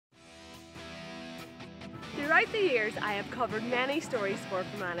Throughout the years, I have covered many stories for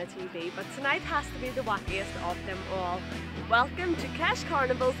Fermanagh TV, but tonight has to be the wackiest of them all. Welcome to Kesh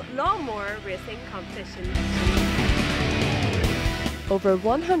Carnival's Lawnmower Racing Competition. Over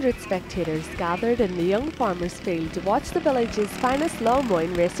 100 spectators gathered in the young farmers' field to watch the village's finest lawn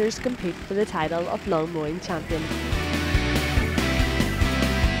mowing racers compete for the title of Lawn Mowing Champion.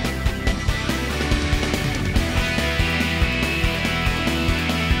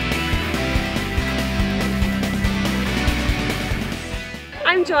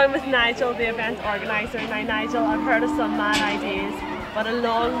 I'm joined with Nigel, the event organiser. Now Nigel, I've heard of some mad ideas, but a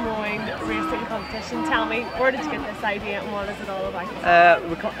lawn mowing racing competition. Tell me, where did you get this idea and what is it all about?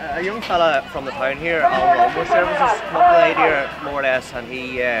 A young fella from the town here on Lawnmower Services came up with the idea more or less, and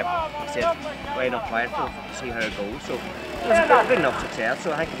he said, why not try it to see how it goes. So it was a good enough success,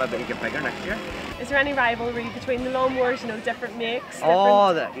 so I think maybe it'll get bigger next year. Is there any rivalry between the lawnmowers, you know, different makes?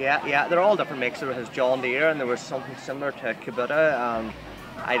 Yeah, they're all different makes. There was John Deere and there was something similar to Kubota, and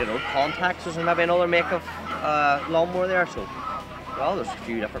I don't know, Contax was maybe another make of lawnmower there, so well, there's a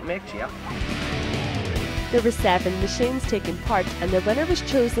few different makes, yeah. There were 7 machines taking part and the winner was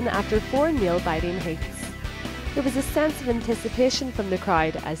chosen after 4 nail-biting heats. There was a sense of anticipation from the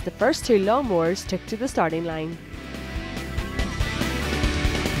crowd as the first 2 lawnmowers took to the starting line.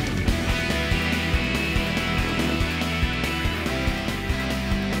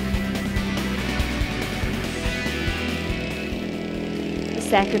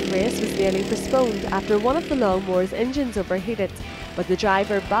 The second race was nearly postponed after one of the lawnmower's engines overheated, but the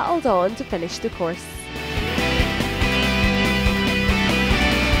driver battled on to finish the course.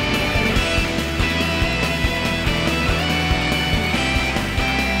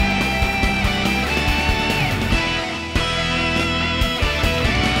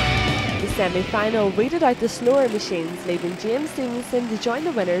 The semi-final weeded out the slower machines, leaving James Stevenson to join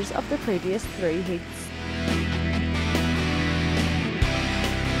the winners of the previous 3 heats.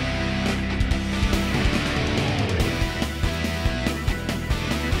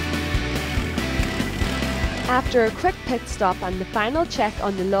 After a quick pit stop and the final check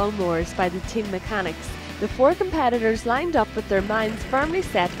on the lawnmowers by the team mechanics, the 4 competitors lined up with their minds firmly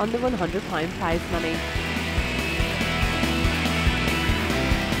set on the £100 prize money.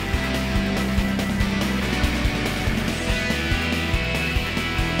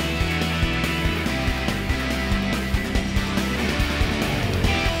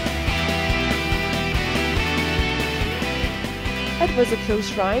 It was a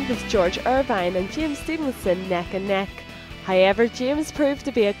close round with George Irvine and James Stevenson neck and neck. However, James proved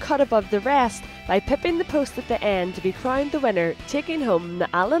to be a cut above the rest by pipping the post at the end to be crowned the winner, taking home the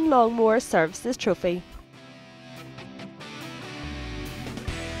Aislinn Lawnmower Services trophy.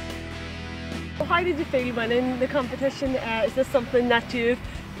 How did you feel winning the competition? Is this something that you've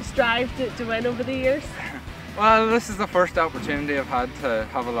strived to win over the years? Well, this is the first opportunity I've had to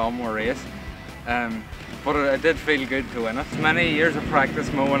have a lawnmower race. But it did feel good to win it. Many years of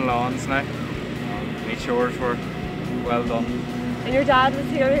practice mowing lawns now. My chores were well done. And your dad was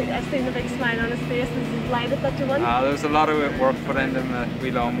here, I've seen a big smile on his face. Was he delighted that you won? There was a lot of work put into the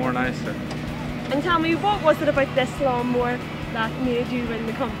wee lawnmower now. So. And tell me, what was it about this lawnmower that made you win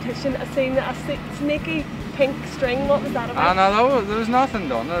the competition? I've seen a snaky pink string, what was that about? No, there was nothing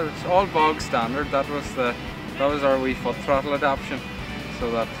done. It's all bog standard. That was our wee foot throttle adaptation, so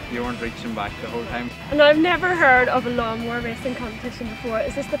that you weren't reaching back the whole time. And I've never heard of a lawnmower racing competition before.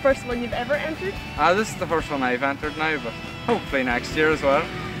 Is this the first one you've ever entered? This is the first one I've entered now, but hopefully next year as well.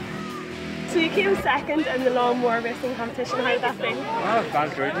 So you came second in the lawnmower racing competition. How did that feel? Well, it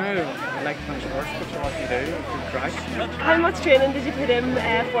felt good now. I like to finish first, but what you do, you crash. How much training did you put in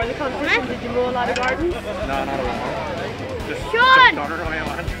for the competition? Did you mow a lot of gardens? No, not a lot. Just Sean! jumped on it when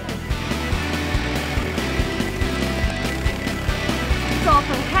I went. It's all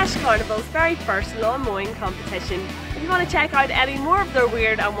from Kesh Carnival's very first lawn mowing competition. If you want to check out any more of their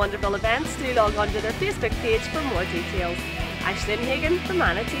weird and wonderful events, do log on to their Facebook page for more details. Aislinn Hagan,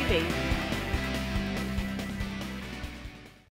 Fermanagh TV.